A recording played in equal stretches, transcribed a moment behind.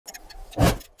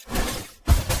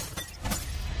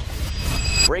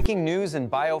Breaking news in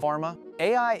biopharma.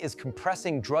 AI is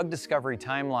compressing drug discovery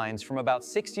timelines from about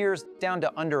 6 years down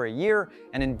to under a year,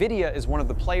 and NVIDIA is one of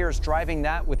the players driving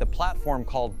that with a platform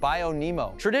called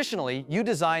BioNeMo. Traditionally, you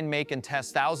design, make, and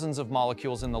test thousands of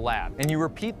molecules in the lab, and you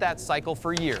repeat that cycle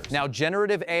for years. Now,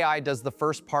 generative AI does the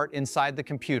first part inside the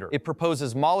computer. It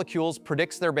proposes molecules,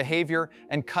 predicts their behavior,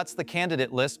 and cuts the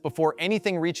candidate list before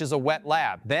anything reaches a wet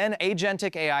lab. Then,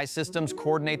 agentic AI systems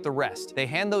coordinate the rest. They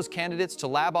hand those candidates to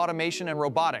lab automation and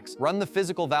robotics, run the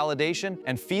physical validation,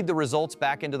 and feed the results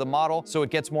back into the model so it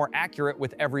gets more accurate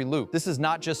with every loop. This is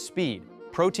not just speed.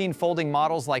 Protein folding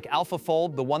models like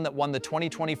AlphaFold, the one that won the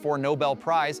 2024 Nobel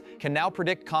Prize, can now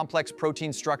predict complex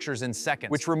protein structures in seconds,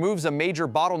 which removes a major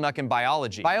bottleneck in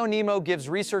biology. BioNeMo gives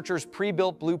researchers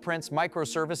pre-built blueprints,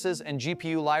 microservices, and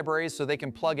GPU libraries so they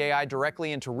can plug AI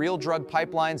directly into real drug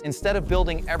pipelines instead of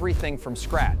building everything from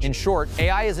scratch. In short,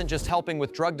 AI isn't just helping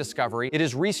with drug discovery, it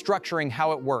is restructuring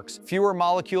how it works. Fewer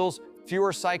molecules,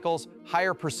 fewer cycles,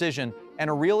 higher precision, and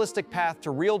a realistic path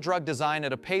to real drug design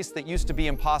at a pace that used to be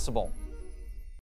impossible.